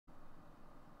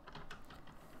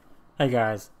Hey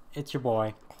guys, it's your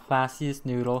boy, Classiest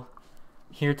Noodle,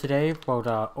 here today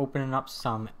about opening up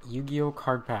some Yu-Gi-Oh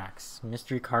card packs,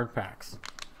 mystery card packs.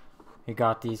 We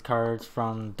got these cards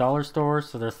from dollar stores,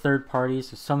 so they're third party,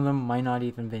 so some of them might not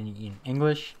even be in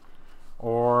English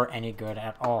or any good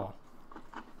at all.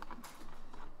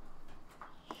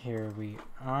 Here we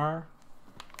are.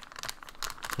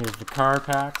 Here's the card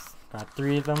packs, got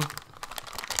 3 of them,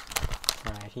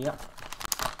 right here.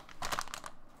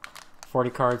 40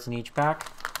 cards in each pack.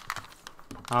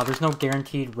 There's no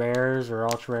guaranteed rares or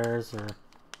ultra rares, or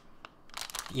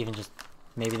even just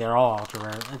maybe they're all ultra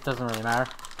rare. It doesn't really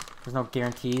matter. There's no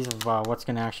guarantees of what's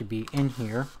going to actually be in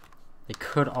here. They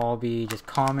could all be just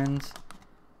commons,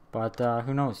 but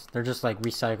who knows? They're just like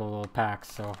recyclable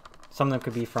packs. So some of them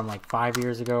could be from like 5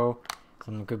 years ago.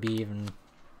 Some of them could be even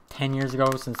 10 years ago,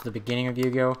 since the beginning of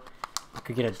Yu-Gi-Oh! You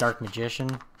could get a Dark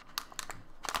Magician.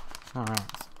 Alright,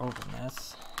 let's open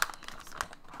this.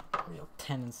 Real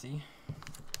tendency.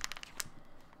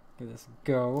 Give this a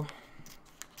go.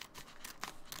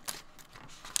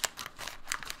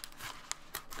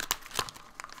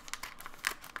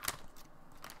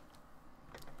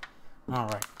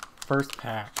 Alright, first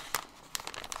pack.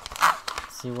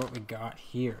 Let's see what we got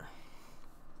here.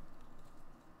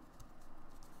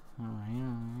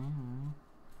 Alright.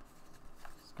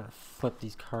 Just gotta flip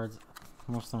these cards.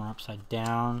 Most of them are upside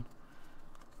down.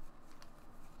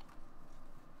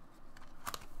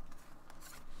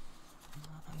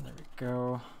 There we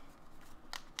go.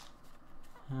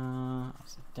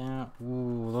 Upside down.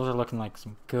 Ooh, those are looking like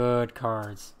some good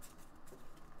cards.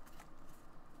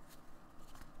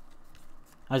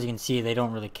 As you can see, they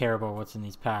don't really care about what's in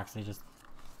these packs. They just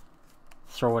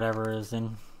throw whatever is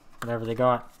in, whatever they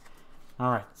got.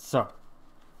 Alright, so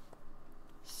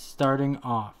starting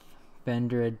off,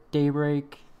 Vendread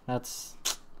Daybreak. That's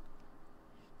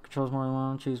controls more than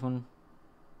one. Choose one.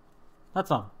 That's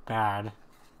not bad.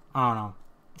 I don't know.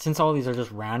 Since all these are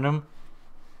just random,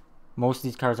 most of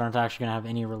these cards aren't actually going to have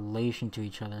any relation to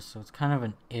each other, so it's kind of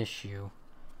an issue.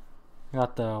 We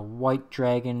got the White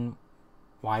Dragon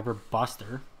Wyver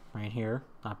Buster right here.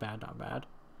 Not bad, not bad.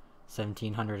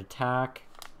 1700 attack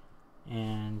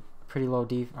and pretty low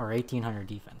or 1800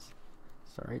 defense.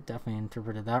 Sorry, definitely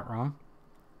interpreted that wrong.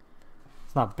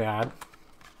 It's not bad.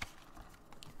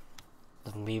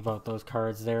 Just leave out those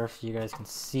cards there so you guys can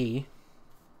see.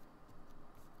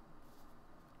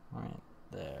 Right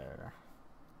there.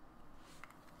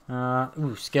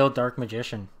 Ooh, Scaled Dark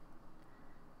Magician.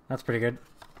 That's pretty good.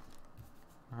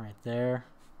 Alright there.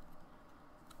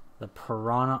 The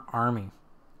Piranha Army.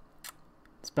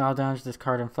 Spell damage this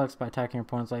card inflicts by attacking your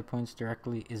opponent's life points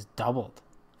directly is doubled.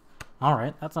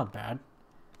 Alright, that's not bad.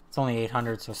 It's only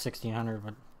 800, so 1600,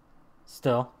 but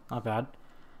still, not bad.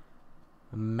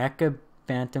 Mecha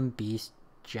Phantom Beast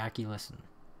Jackie Listen.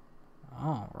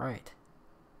 Alright.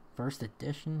 First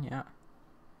edition, yeah.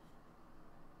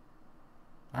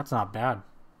 That's not bad.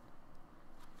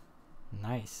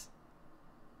 Nice.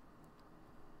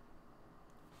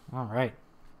 Alright.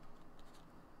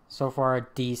 So far a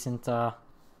decent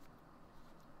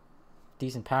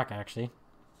pack, actually.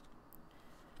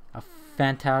 A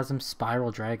Phantasm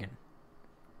Spiral Dragon.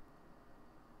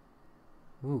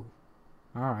 Ooh.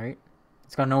 Alright.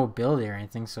 It's got no ability or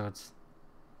anything, so it's...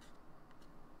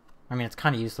 I mean, it's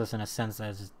kind of useless in a sense that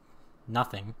it's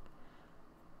nothing.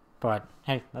 But,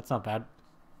 hey, that's not bad.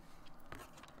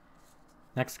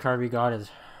 Next card we got is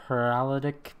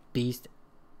Heraldic Beast...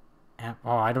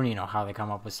 Oh, I don't even know how they come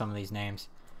up with some of these names.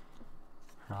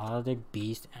 Heraldic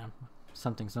Beast...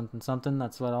 something, something, something.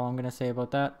 That's what all I'm going to say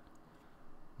about that.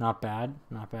 Not bad,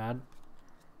 not bad.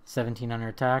 1700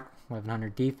 attack,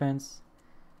 1100 defense.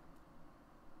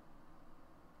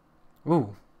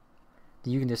 Ooh.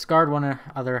 You can discard one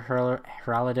other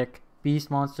Heraldic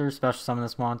Beast monster, special summon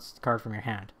this monster card from your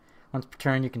hand. Once per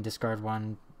turn, you can discard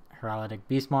one Heraldic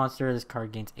Beast monster. This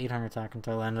card gains 800 attack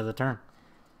until the end of the turn.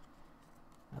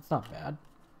 That's not bad.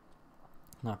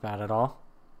 Not bad at all.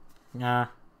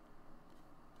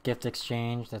 Gift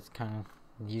exchange, that's kind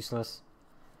of useless.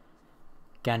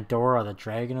 Gandora, the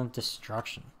Dragon of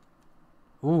Destruction.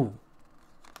 Ooh.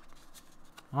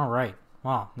 Alright.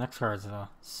 Wow, next card's a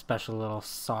special little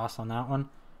sauce on that one.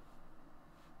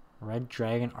 Red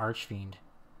Dragon Archfiend.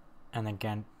 And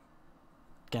then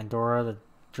Gandora, the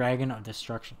Dragon of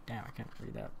Destruction. Damn, I can't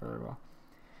read that very well.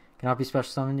 Cannot be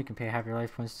special summoned. You can pay half your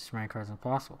life points to summon cards when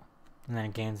possible. And then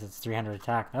it gains its 300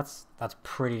 attack. That's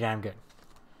pretty damn good.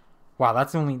 Wow,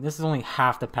 this is only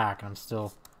half the pack, and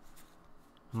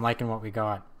I'm liking what we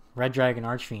got. Red Dragon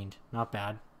Archfiend. Not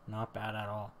bad. Not bad at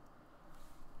all.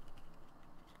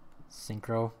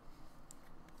 Synchro.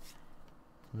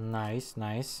 Nice,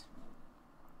 nice.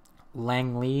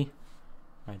 Langley.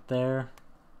 Right there.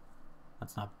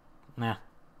 That's not... Nah.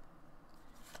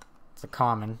 It's a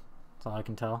common. That's all I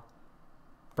can tell.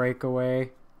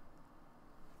 Breakaway.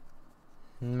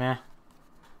 Meh.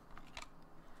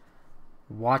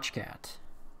 Watchcat.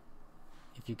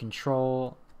 If you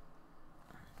control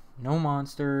no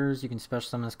monsters, you can special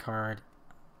summon this card.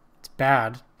 It's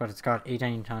bad, but it's got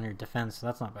 800 defense, so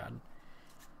that's not bad.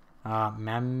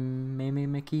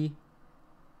 Mamimiki.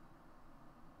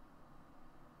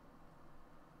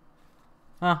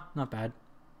 Ah, not bad.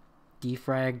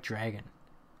 Defrag Dragon.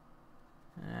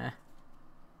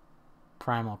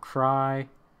 Primal Cry.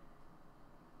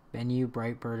 Bennu,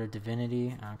 Brightbird of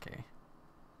Divinity. Okay.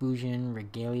 Bujin,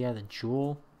 Regalia, the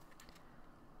Jewel.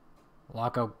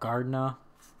 Lockout Gardna.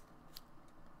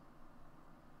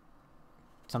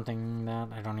 Something that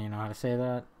I don't even know how to say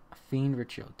that. Fiend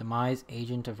Ritual. Demise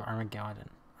Agent of Armageddon.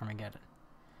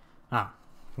 Ah,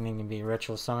 I think it can be a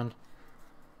ritual summoned.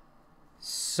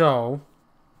 So,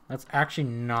 that's actually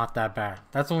not that bad.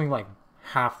 That's only like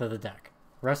half of the deck.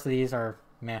 The rest of these are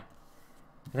meh.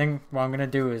 I think what I'm going to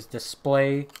do is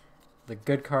display the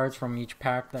good cards from each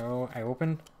pack that I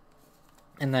opened.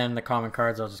 And then the common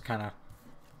cards I'll just kind of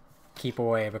keep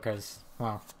away because,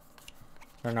 well,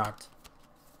 they're not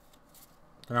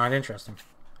interesting.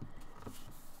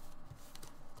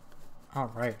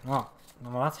 Alright, well,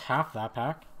 that's half that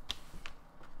pack.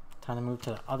 Time to move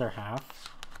to the other half.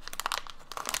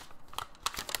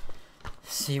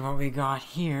 See what we got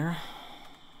here.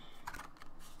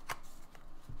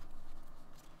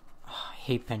 Oh, I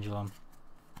hate Pendulum.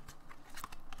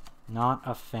 Not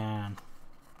a fan.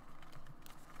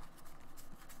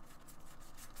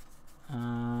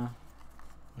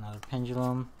 Another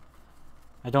Pendulum.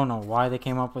 I don't know why they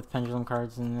came up with Pendulum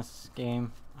cards in this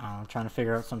game. I'm trying to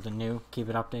figure out something new. Keep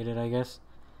it updated, I guess.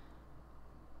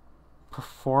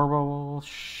 Perforable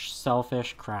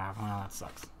Selfish Crab. Oh, that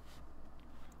sucks.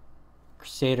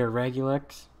 Crusader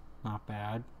Regulix. Not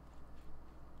bad.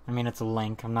 I mean, it's a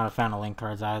Link. I'm not a fan of Link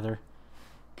cards either.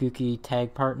 Gookie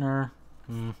Tag Partner.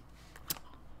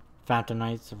 Phantom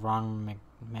Knights. Wrong.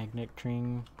 Magnet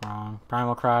Tring. Wrong.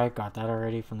 Primal Cry. Got that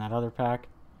already from that other pack.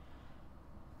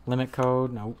 Limit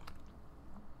Code. Nope.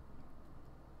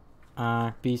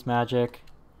 Beast Magic.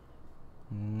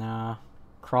 Nah.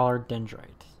 Crawler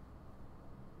Dendrite.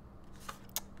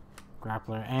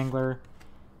 Grappler Angler.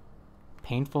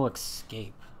 Painful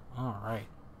Escape. Alright.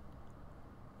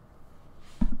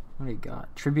 What do you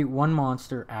got? Tribute one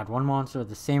monster. Add one monster of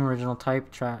the same original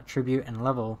type, tribute, and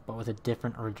level, but with a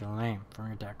different original name from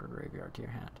your deck or graveyard to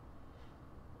your hand.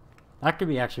 That could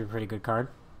be actually a pretty good card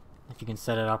if you can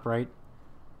set it up right.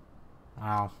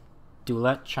 Wow.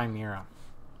 Duet Chimera.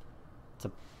 It's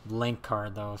a Link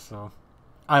card though, so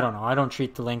I don't know. I don't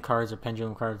treat the Link cards or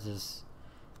Pendulum cards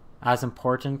as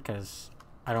important because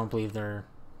I don't believe they're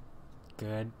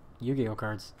good Yu-Gi-Oh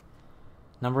cards.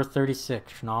 Number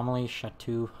 36, Anomaly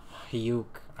Chateau Hyuk.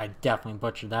 I definitely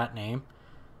butchered that name.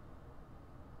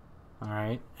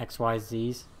 Alright,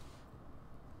 XYZs.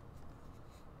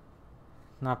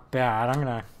 Not bad. I'm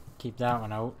gonna keep that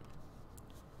one out.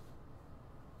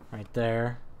 Right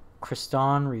there.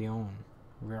 Kristan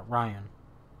Ryan.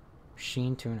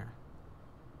 Sheen Tuner.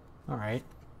 Alright.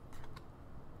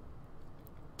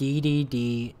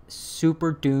 DDD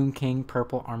Super Doom King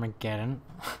Purple Armageddon.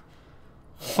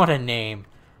 What a name.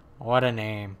 What a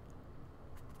name.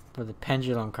 For the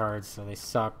Pendulum cards, so they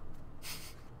suck.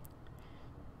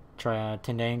 Try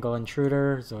Tendangle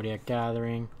Intruder, Zodiac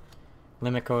Gathering,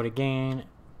 Limit Code again,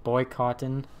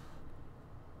 Boycottin.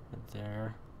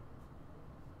 There.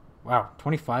 Wow,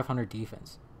 2,500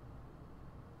 defense.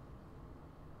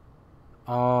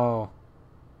 Oh.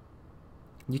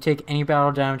 You take any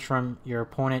battle damage from your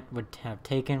opponent would have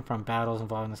taken from battles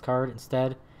involving this card.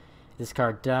 Instead, this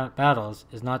card battles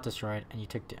is not destroyed and you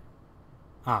took damage.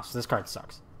 Ah, so this card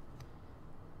sucks.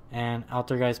 And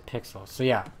Altergeist Pixel. So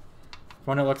yeah,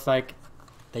 what it looks like,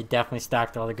 they definitely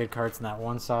stacked all the good cards on that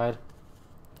one side.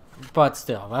 But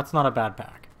still, that's not a bad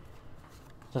pack.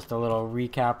 Just a little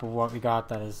recap of what we got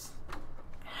that is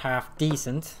half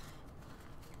decent.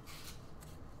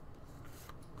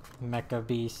 Mecha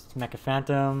Beast, Mecha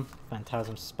Phantom,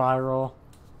 Phantasm Spiral,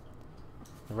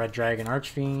 the Red Dragon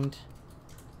Archfiend,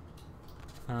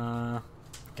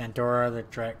 Gandora,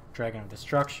 the Dragon of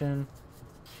Destruction,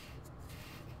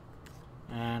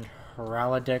 and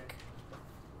Heraldic.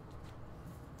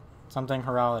 Something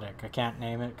Heraldic. I can't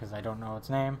name it because I don't know its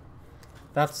name.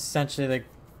 That's essentially the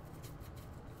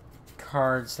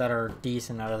cards that are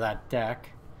decent out of that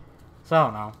deck. So I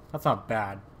don't know. That's not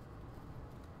bad.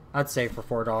 I'd say for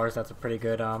 $4, that's a pretty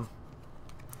good a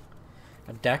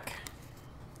deck.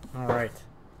 Alright.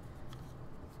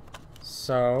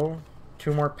 So,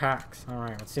 2 more packs.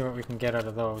 Alright, let's see what we can get out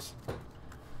of those.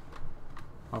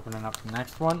 Opening up the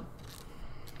next one.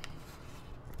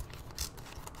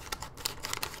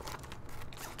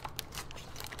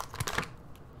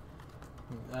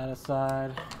 Move that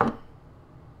aside.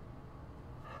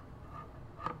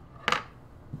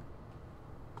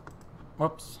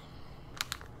 Whoops.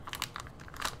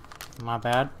 My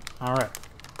bad. Alright.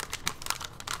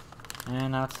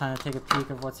 And now it's time to take a peek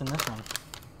of what's in this one.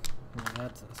 Move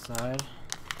that to the side.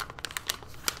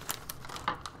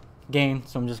 Again,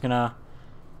 so I'm just gonna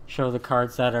show the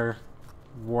cards that are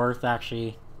worth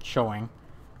actually showing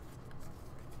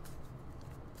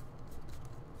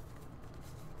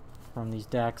from these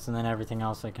decks, and then everything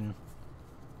else I'll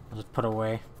just put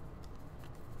away.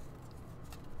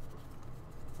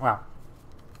 Wow.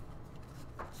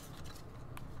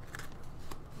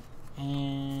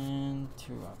 And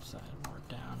 2 upside, more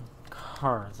down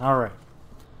cards. Alright.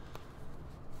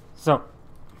 So,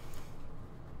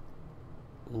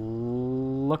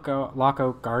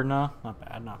 Lockout Gardner. Not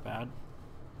bad, not bad.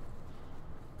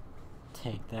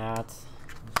 Take that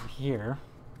over here.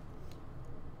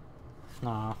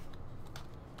 Nah.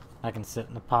 I can sit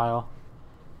in the pile.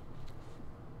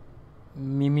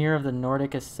 Mimir of the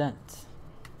Nordic Ascent.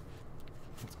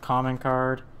 It's a common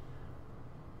card.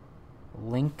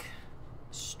 Link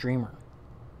Streamer.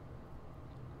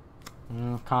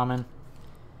 Common.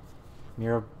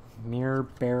 Mirror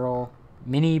Barrel.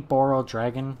 Mini Boral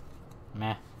Dragon.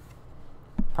 Meh.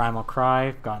 Primal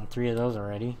Cry. Gotten 3 of those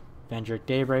already. Vendrick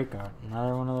Daybreak. Got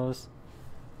another one of those.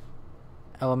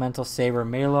 Elemental Saber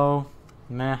Malo.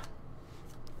 Meh.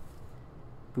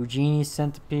 Bugini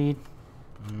Centipede.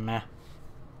 Meh.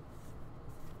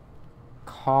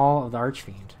 Call of the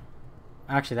Archfiend.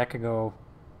 Actually, that could go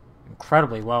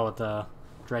incredibly well with the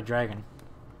Dread Dragon.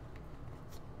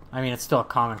 I mean, it's still a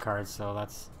common card, so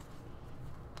that's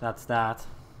that.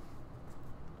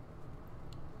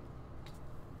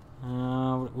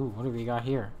 Ooh, what do we got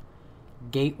here?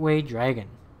 Gateway Dragon.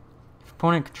 If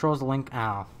opponent controls a link,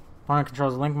 opponent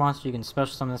controls a link monster, you can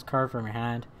special summon this card from your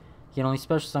hand. You can only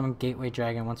special summon Gateway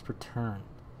Dragon once per turn.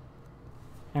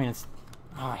 I mean,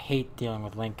 I hate dealing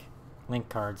with link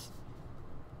cards.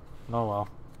 Oh well.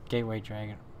 Gateway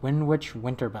Dragon. Windwitch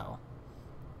Winterbell.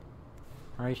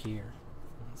 Right here.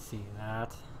 Let's see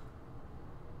that.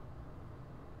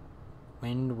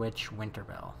 Windwitch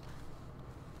Winterbell.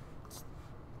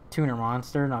 Tuner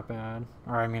monster, not bad.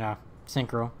 Or I mean,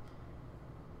 synchro.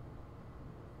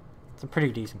 It's a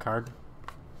pretty decent card.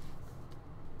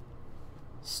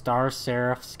 Star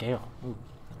Seraph Scale. Ooh, look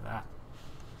at that.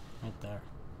 Right there.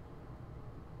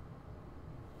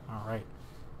 Alright.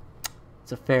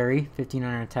 It's a fairy.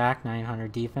 1500 attack,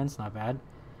 900 defense, not bad.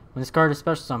 When this card is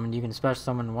special summoned, you can special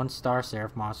summon 1 Star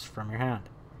Seraph monster from your hand.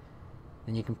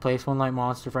 Then you can place 1 light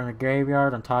monster from your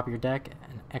graveyard on top of your deck.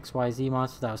 An XYZ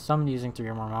monster that was summoned using 3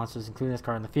 or more monsters, including this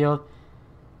card in the field,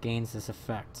 gains this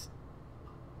effect.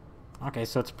 Okay,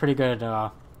 so it's a pretty good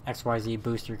XYZ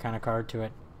booster kind of card to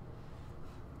it.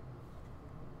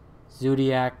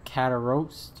 Zodiac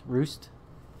Roost.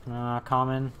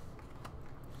 Common.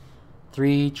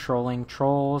 3 Trolling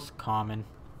Trolls. Common.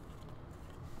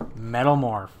 Metal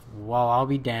Morph. Well, I'll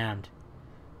be damned.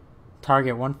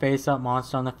 Target 1 face-up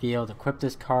monster on the field. Equip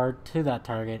this card to that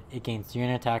target. It gains 3 in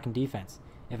attack and defense.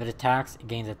 If it attacks, it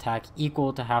gains attack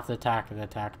equal to half the attack of the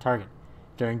attack target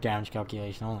during damage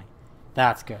calculation only.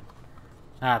 That's good.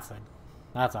 That's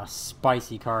a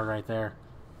spicy card right there.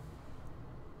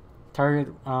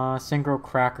 Target Synchro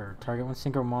Cracker. Target 1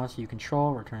 synchro monster you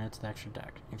control. Return it to the extra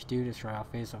deck. If you do, destroy all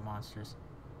face-up monsters.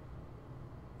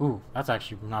 Ooh, that's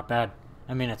actually not bad.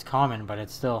 I mean, it's common, but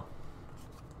it's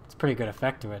pretty good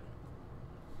effect to it.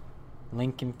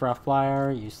 Lincoln for a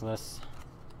flyer, useless.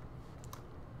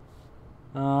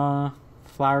 Flower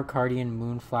Guardian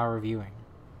Moonflower Viewing.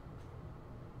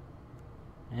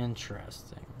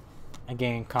 Interesting.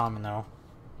 Again, common though.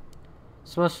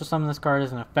 Special summon this card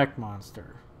as an effect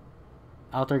monster.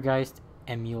 Altergeist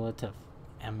Emulative.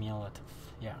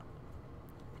 Yeah.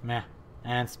 Meh.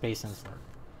 And Space Insert.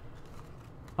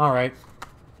 Alright.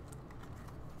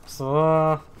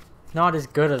 So, not as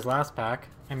good as last pack.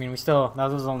 I mean, that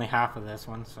was only half of this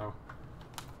one, so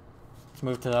let's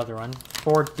move to the other one.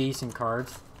 4 decent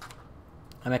cards.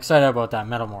 I'm excited about that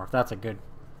Metal Morph. That's a good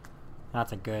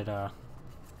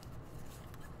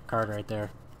card right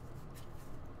there.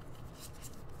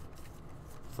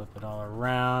 Flip it all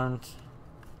around.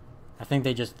 I think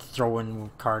they just throw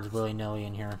in cards willy-nilly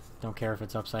in here. Don't care if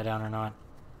it's upside down or not.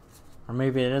 Or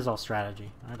maybe it is all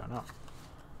strategy. I don't know.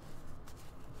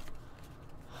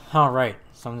 Alright,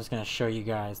 so I'm just going to show you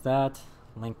guys that.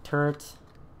 Link Turret.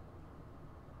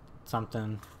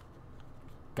 something.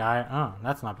 Guy. Oh,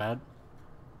 that's not bad.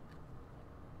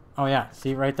 Oh yeah,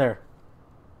 see right there.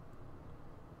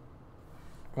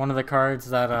 One of the cards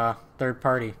that third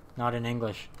party, not in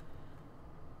English.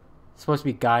 It's supposed to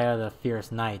be Gaia the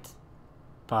Fierce Knight,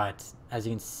 but as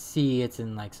you can see, it's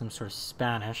in like some sort of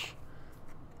Spanish.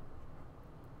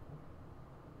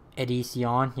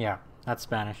 Edición, yeah, that's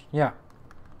Spanish. Yeah,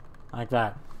 like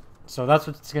that. So that's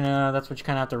what you kind of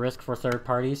have to risk for third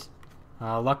parties.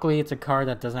 Luckily, it's a card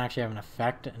that doesn't actually have an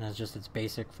effect, and it's just its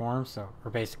basic form,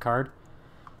 or basic card.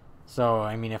 So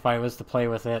I mean, if I was to play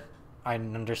with it, I'd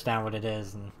understand what it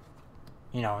is, and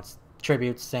you know, it's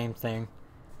tributes, same thing.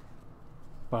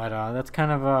 But that's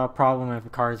kind of a problem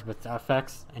with cards with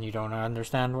effects, and you don't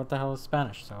understand what the hell is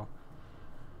Spanish. So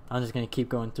I'm just gonna keep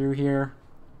going through here.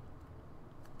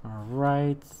 All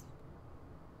right.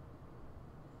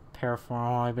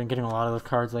 Paraformal. I've been getting a lot of those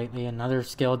cards lately. Another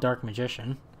Scale Dark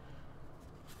Magician.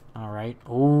 All right.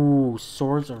 Ooh,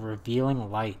 Swords of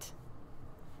Revealing Light.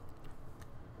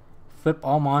 Flip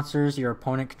all monsters your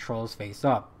opponent controls face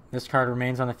up. This card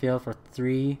remains on the field for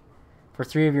three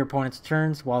of your opponent's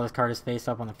turns. While this card is face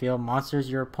up on the field, monsters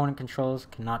your opponent controls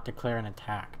cannot declare an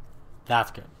attack.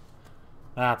 That's good.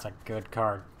 That's a good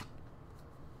card.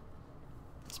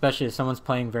 Especially if someone's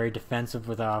playing very defensive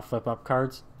with flip up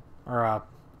cards or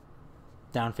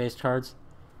down face cards.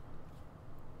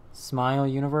 Smile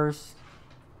Universe.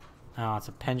 Oh, it's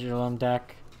a Pendulum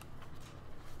deck.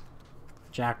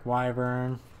 Jack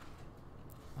Wyvern.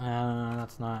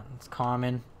 That's not. It's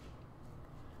common.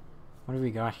 What do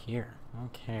we got here?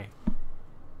 Okay.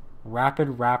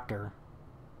 Rapid Raptor.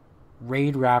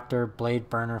 Raid Raptor. Blade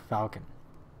Burner Falcon.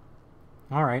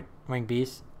 Alright. Wing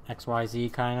Beast.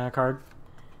 XYZ kind of card.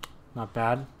 Not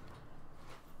bad.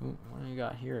 Ooh, what do we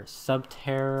got here?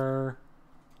 Subterror.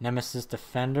 Nemesis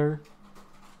Defender.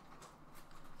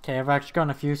 Okay, I've actually gotten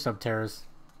a few Subterrors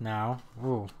now.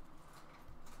 Ooh.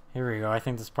 Here we go. I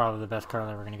think this is probably the best card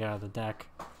that we're going to get out of the deck.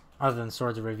 Other than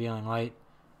Swords of Revealing Light.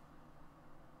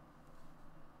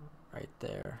 Right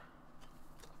there.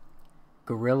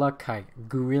 Gorilla Kite.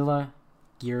 Gorilla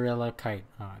Kite.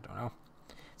 Oh, I don't know.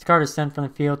 This card is sent from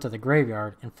the field to the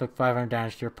graveyard. Inflict 500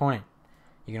 damage to your opponent.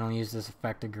 You can only use this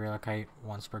effect of Gorilla Kite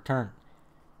once per turn.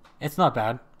 It's not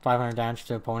bad. 500 damage to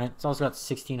the opponent. It's also got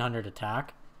 1600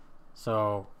 attack.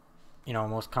 So, you know,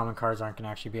 most common cards aren't going to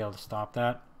actually be able to stop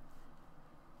that.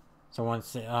 So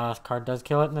once the card does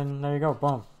kill it, then there you go.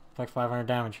 Boom. Like 500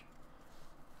 damage.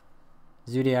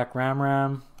 Zodiac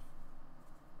Ram.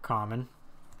 Common.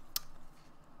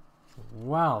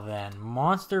 Well then.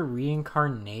 Monster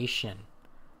Reincarnation.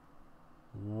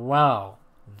 Well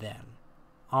then.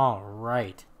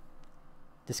 Alright.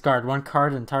 Discard one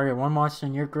card and target one monster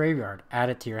in your graveyard. Add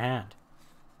it to your hand.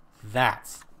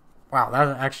 That's... Wow,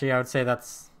 that actually, I would say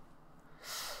that's...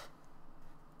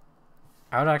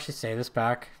 I would actually say this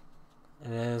pack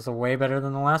is way better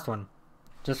than the last one.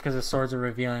 Just because of Swords of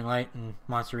Revealing Light and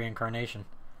Monster Reincarnation.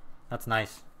 That's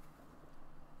nice.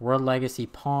 World Legacy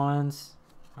Pawns.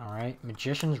 Alright.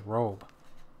 Magician's Robe.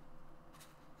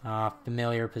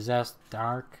 Familiar Possessed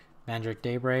Dark. Mandrake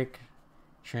Daybreak.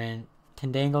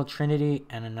 Tendangle Trinity.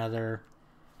 And another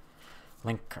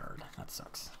Link card. That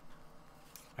sucks.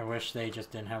 I wish they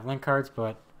just didn't have Link cards,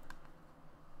 but...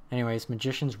 Anyways,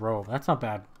 Magician's Robe. That's not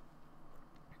bad.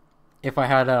 If I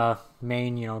had a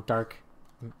main, you know, Dark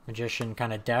Magician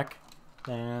kind of deck,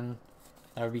 then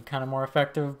that would be kind of more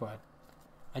effective, but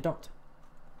I don't.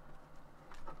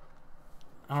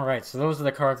 Alright, so those are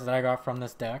the cards that I got from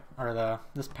this deck, or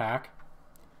this pack.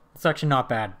 It's actually not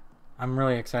bad. I'm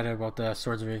really excited about the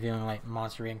Swords of Revealing Light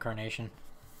Monster Reincarnation.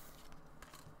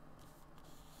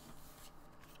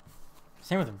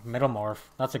 Same with Middle Morph.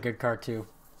 That's a good card too.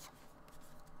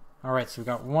 Alright, so we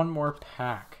got one more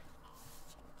pack.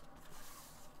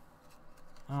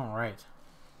 Alright.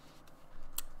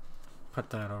 Put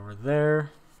that over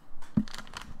there.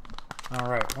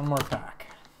 Alright, one more pack.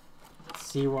 Let's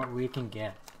see what we can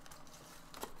get.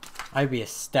 I'd be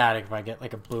ecstatic if I get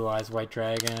like a Blue Eyes White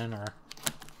Dragon, or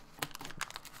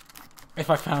if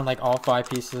I found like all 5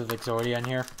 pieces of Exodia in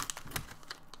here.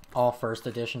 All first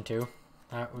edition too.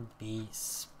 That would be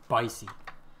spicy.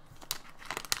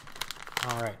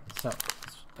 Alright, so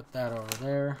let's put that over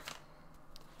there.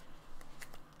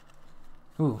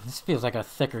 Ooh, this feels like a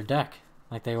thicker deck.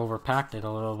 Like they overpacked it a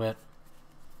little bit.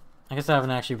 I guess I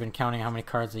haven't actually been counting how many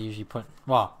cards they usually put.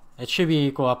 Well, it should be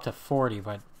equal up to 40,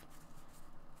 but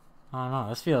I don't know.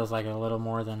 This feels like a little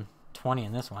more than 20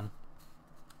 in this one.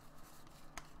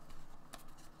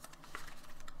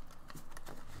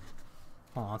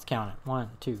 Hold on, let's count it. 1,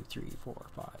 2, 3, 4,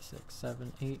 5, 6,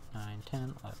 7, 8, 9, 10,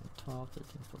 11, 12, 13,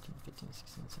 14, 15,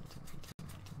 16, 17, 18,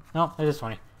 19, No, it is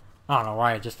funny. I don't know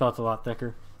why, it just felt a lot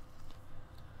thicker.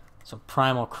 So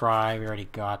Primal Cry, we already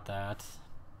got that.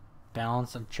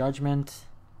 Balance of Judgment.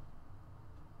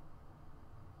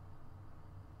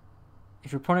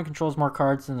 If your opponent controls more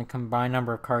cards than the combined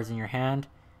number of cards in your hand,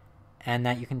 and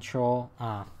that you control...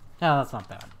 yeah, that's not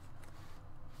bad.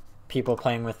 People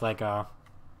playing with like a...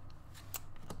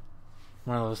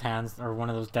 one of those hands, or one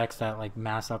of those decks that like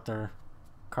mass up their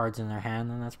cards in their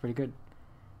hand, then that's pretty good.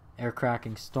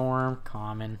 Aircracking Storm,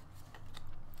 common.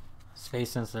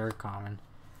 Space Sensor, common.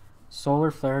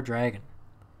 Solar Flare Dragon.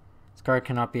 This card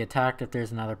cannot be attacked if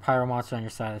there's another Pyro monster on your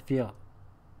side of the field.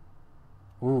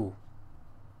 Ooh.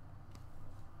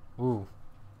 Ooh.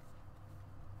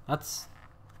 It's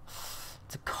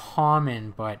a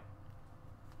common, but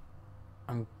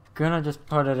I'm gonna just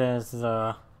put it as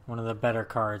one of the better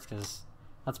cards because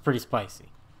that's pretty spicy.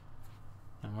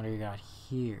 And what do you got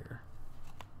here?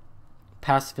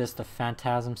 Pacifist of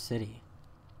Phantasm City.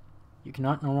 You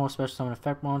cannot normal special summon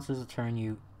effect monsters the turn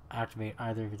you activate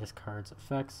either of this card's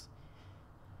effects.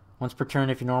 Once per turn,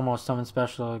 if you normal summon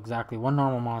special exactly one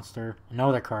normal monster and no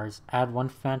other cards, add one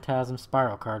Phantasm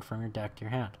Spiral card from your deck to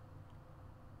your hand.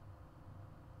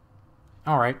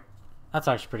 Alright, that's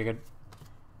actually pretty good.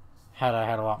 Had I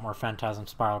had a lot more Phantasm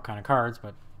Spiral kind of cards,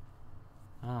 but...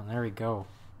 oh, there we go.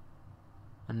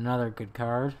 Another good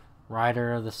card.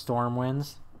 Rider of the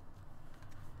Stormwinds.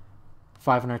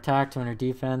 500 attack, 200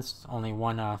 defense, only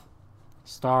one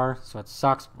star, so it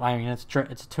sucks. I mean, it's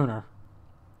a tuner.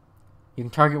 You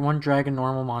can target one dragon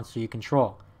normal monster you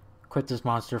control. Equip this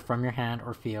monster from your hand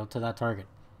or field to that target.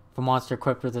 If a monster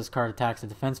equipped with this card attacks a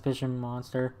defense vision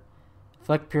monster,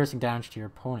 inflict piercing damage to your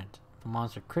opponent. If a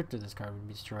monster equipped with this card would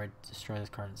be destroyed, destroy this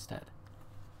card instead.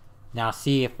 Now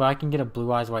see, if I can get a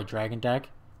Blue Eyes White Dragon deck,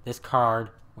 this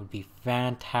card would be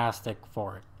fantastic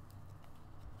for it.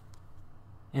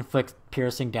 Inflict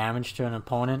piercing damage to an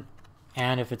opponent,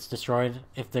 and if it's destroyed,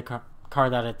 if the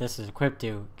card that this is equipped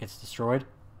to gets destroyed,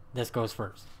 this goes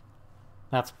first.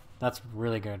 That's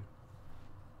really good.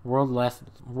 World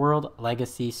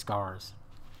Legacy Scars.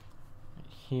 Right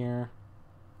here.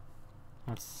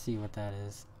 Let's see what that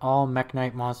is. All Mech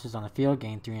Knight monsters on the field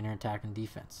gain 300 attack and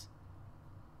defense.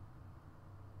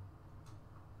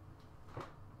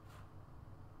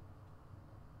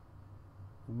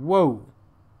 Whoa.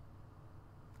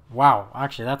 Wow,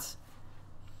 actually that's...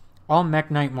 all Mech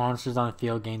Knight monsters on the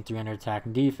field gain 300 attack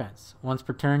and defense. Once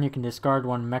per turn, you can discard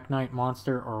one Mech Knight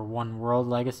monster or one World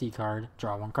Legacy card,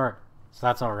 draw one card. So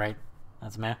that's alright.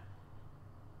 That's meh.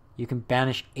 You can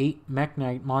banish 8 Mech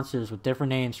Knight monsters with different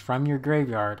names from your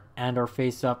graveyard and or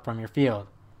face up from your field.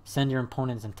 Send your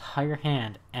opponent's entire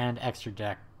hand and extra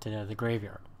deck to the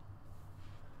graveyard.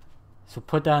 So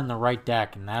put that in the right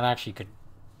deck and that actually could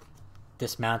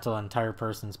dismantle an entire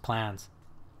person's plans.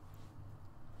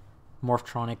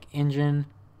 Morphtronic Engine.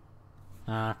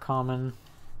 Common.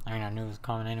 I mean, I knew it was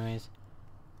common anyways.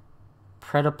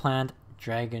 Predaplant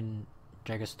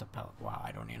Dragostopel. Wow,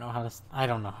 I don't even know how to... I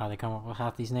don't know how they come up with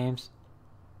half these names.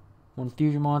 One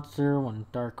fusion monster, one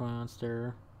dark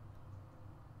monster.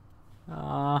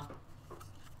 Let's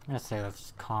say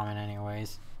that's common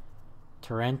anyways.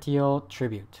 Torrential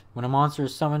Tribute. When a monster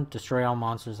is summoned, destroy all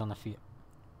monsters on the field.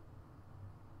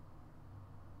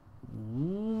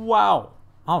 Wow.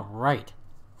 Alright.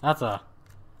 That's a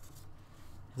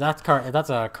card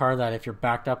that if you're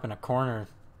backed up in a corner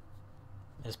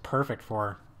is perfect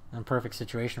for. A perfect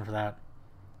situation for that.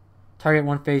 Target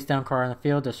one face down card on the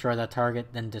field, destroy that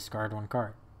target, then discard one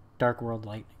card. Dark World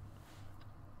Lightning.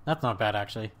 That's not bad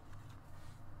actually.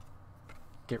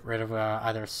 Get rid of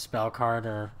either a spell card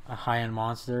or a high-end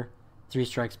monster. 3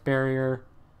 strikes barrier.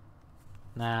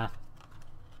 Nah.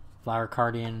 Flower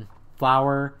Cardian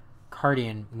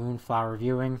Moonflower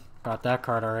Viewing. Got that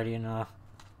card already in a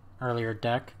earlier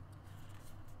deck.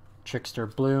 Trickster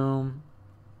Bloom.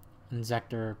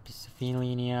 Inzektor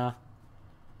Piscifilinia.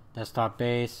 Desktop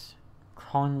Base.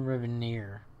 Cron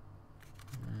Reveneer.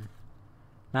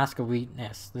 Mask of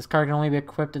Weakness. This card can only be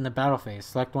equipped in the battle phase.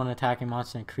 Select one attacking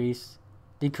monster and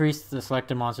decrease the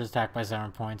selected monster's attack by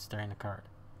 7 points during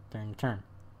the turn.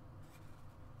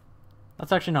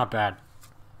 That's actually not bad.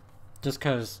 Just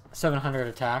because 700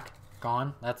 attack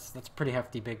gone, that's pretty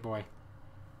hefty, big boy.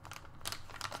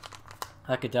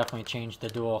 That could definitely change the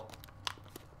duel.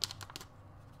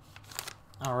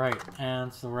 Alright,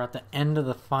 and so we're at the end of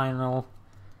the final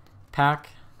pack.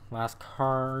 Last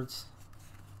cards.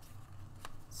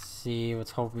 Let's see,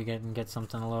 let's hope we can get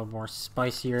something a little more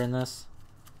spicier in this.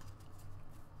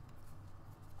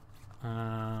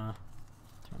 Turn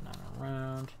that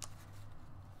around.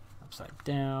 Upside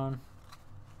down.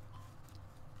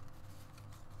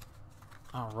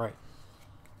 Alright.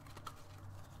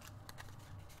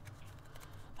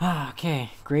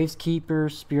 Okay,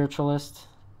 Graveskeeper, Spiritualist.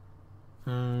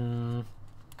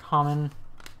 Common.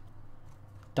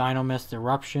 Dynamist,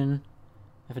 Eruption.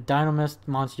 If a Dynamist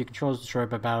monster you control is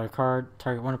destroyed by battle card,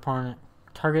 target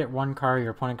one card your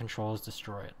opponent controls,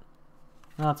 destroy it.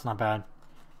 Well, that's not bad.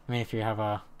 I mean, if you have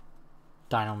a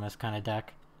Dynamist kind of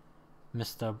deck.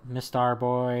 Mistar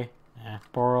Boy,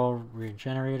 Boral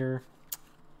Regenerator,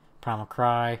 Primal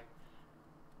Cry,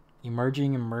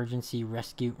 Emerging Emergency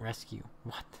Rescue.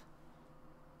 What?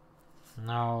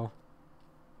 No.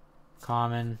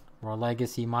 Common, Royal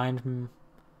Legacy, Mind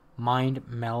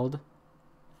Meld.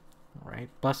 Alright,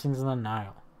 Blessings in the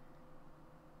Nile.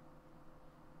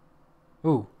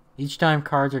 Ooh, each time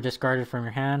cards are discarded from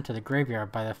your hand to the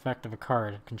graveyard by the effect of a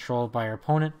card controlled by your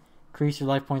opponent, increase your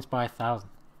life points by 1,000.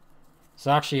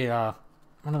 So actually,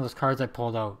 one of those cards I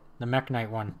pulled out, the Mech Knight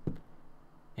one,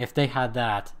 if they had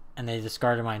that and they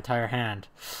discarded my entire hand,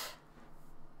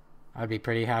 I'd be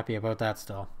pretty happy about that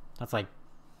still. That's like,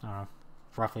 I don't know,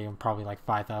 roughly probably like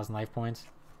 5,000 life points.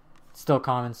 It's still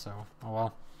common, so oh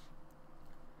well.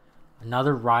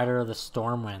 Another Rider of the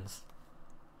Stormwinds.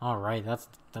 Alright,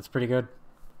 that's pretty good.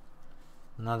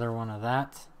 Another one of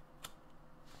that.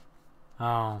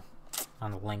 Oh,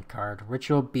 on the link card.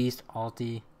 Ritual Beast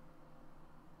Alti.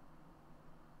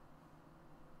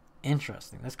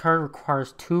 Interesting. This card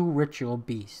requires 2 Ritual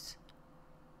Beasts.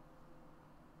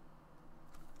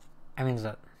 I mean,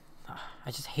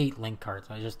 I just hate link cards.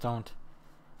 I just don't.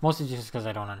 Mostly just because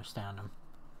I don't understand them.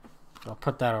 So I'll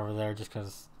put that over there just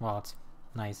because, well, it's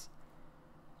nice.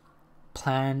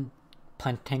 Plankton.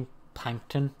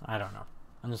 I don't know.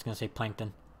 I'm just going to say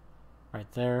Plankton.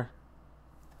 Right there.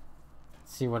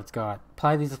 Let's see what it's got.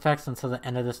 Apply these effects until the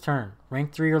end of this turn.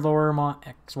 Rank 3 or lower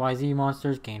XYZ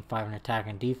monsters gain 5 in attack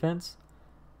and defense.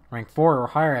 Rank 4 or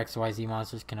higher XYZ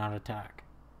monsters cannot attack.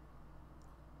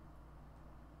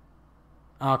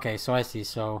 Okay, so I see.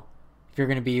 So if you're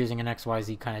going to be using an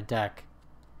XYZ kind of deck,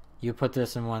 you put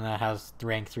this in one that has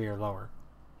rank 3 or lower.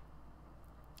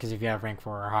 Because if you have rank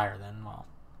 4 or higher, then, well,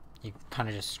 you kind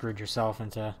of just screwed yourself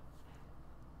into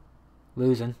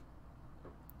losing.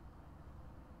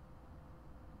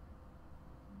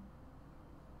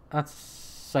 That's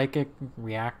Psychic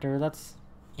Reactor. That's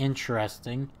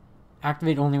interesting.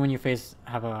 Activate only when you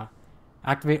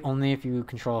activate only if you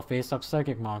control a face-up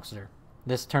psychic monster.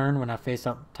 This turn, when a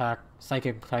face-up attack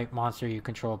psychic type monster you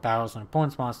control battles an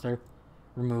opponent's monster,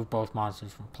 remove both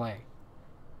monsters from play.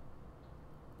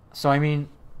 So I mean,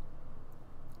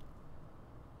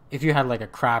 if you had like a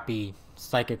crappy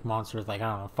psychic monster with like, I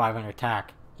don't know, 500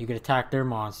 attack, you could attack their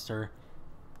monster,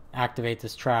 activate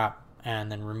this trap,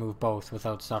 and then remove both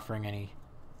without suffering any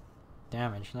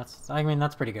damage. I mean,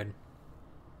 that's pretty good.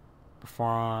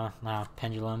 Before,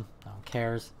 Pendulum, no one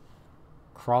cares.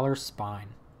 Crawler Spine.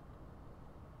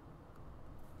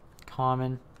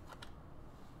 Common.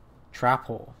 Trap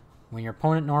Hole. When your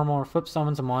opponent normal or flip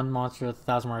summons a monster with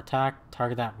 1,000 more attack,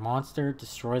 target that monster,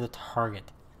 destroy the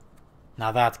target.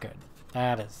 Now that's good.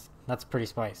 That's pretty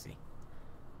spicy.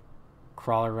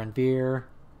 Crawler Renveer.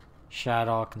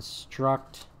 Shadow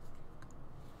Construct.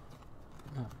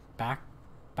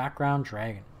 Background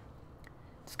Dragon.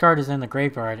 This card is in the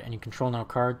graveyard and you control no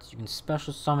cards. You can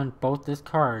special summon both this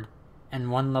card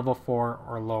and one level 4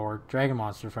 or lower dragon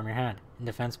monster from your hand in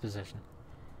defense position.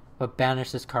 But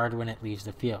banish this card when it leaves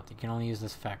the field. You can only use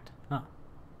this effect. Oh.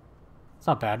 It's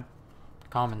not bad.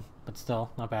 Common, but still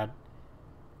not bad.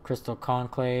 Crystal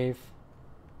Conclave.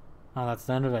 Oh, that's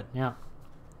the end of it. Yeah.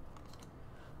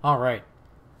 Alright.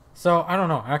 So, I don't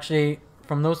know. Actually,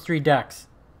 from those 3 decks,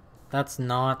 that's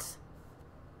not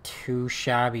too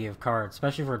shabby of cards,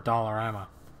 especially for Dollarama.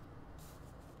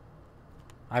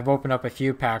 I've opened up a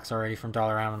few packs already from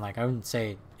Dollarama, and like, I wouldn't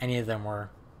say any of them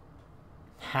were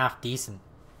half decent.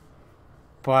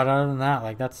 But other than that,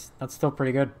 like, that's still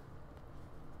pretty good.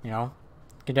 You know?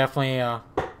 You could definitely,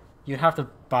 you'd have to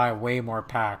buy way more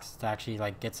packs to actually,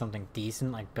 like, get something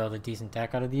decent, like, build a decent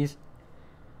deck out of these.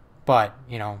 But,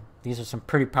 you know, these are some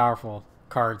pretty powerful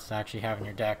cards to actually have in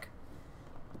your deck.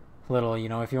 Little, you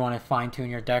know, if you want to fine-tune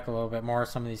your deck a little bit more,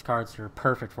 some of these cards are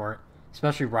perfect for it.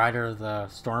 Especially Rider of the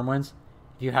Stormwinds.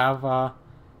 If you have,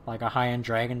 like, a high-end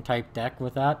dragon type deck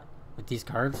with that, with these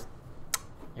cards,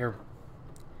 you're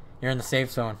in the safe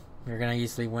zone. You're going to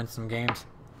easily win some games.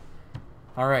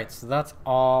 Alright, so that's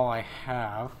all I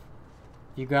have.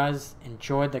 If you guys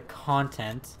enjoyed the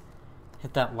content,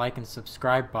 hit that like and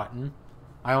subscribe button.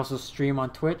 I also stream on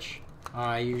Twitch.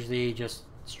 I usually just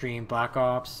stream Black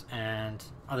Ops and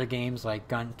other games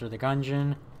like Enter the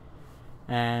Gungeon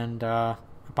and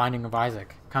Binding of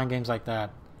Isaac. Kind of games like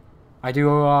that. I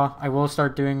will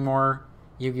start doing more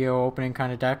Yu-Gi-Oh! Opening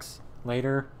kind of decks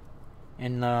later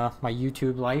in my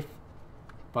YouTube life.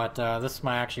 But this is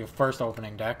my actually first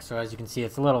opening deck, so as you can see,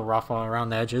 it's a little rough all around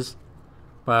the edges.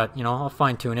 But, you know, I'll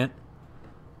fine-tune it.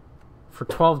 For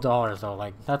 $12, though,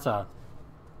 like, that's a...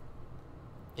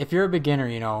 If you're a beginner,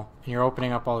 you know, and you're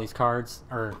opening up all these cards,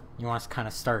 or you want to kind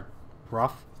of start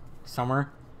rough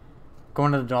somewhere,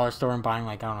 going to the dollar store and buying,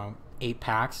 like, I don't know, 8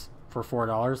 packs for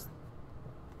 $4,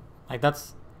 like,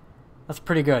 that's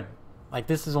pretty good. Like,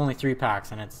 this is only 3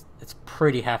 packs, and it's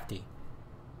pretty hefty.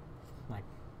 Like,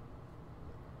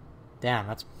 damn,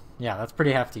 that's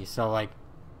pretty hefty. So, like,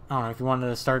 I don't know, if you wanted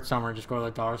to start somewhere, just go to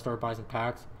the dollar store, buy some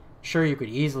packs. Sure, you could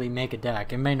easily make a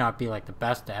deck. It may not be, like, the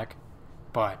best deck,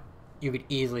 but you could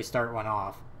easily start one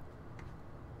off.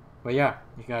 But yeah,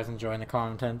 if you guys enjoying the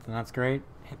content, then that's great.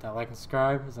 Hit that like and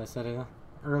subscribe, as I said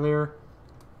earlier.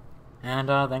 And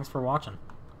thanks for watching.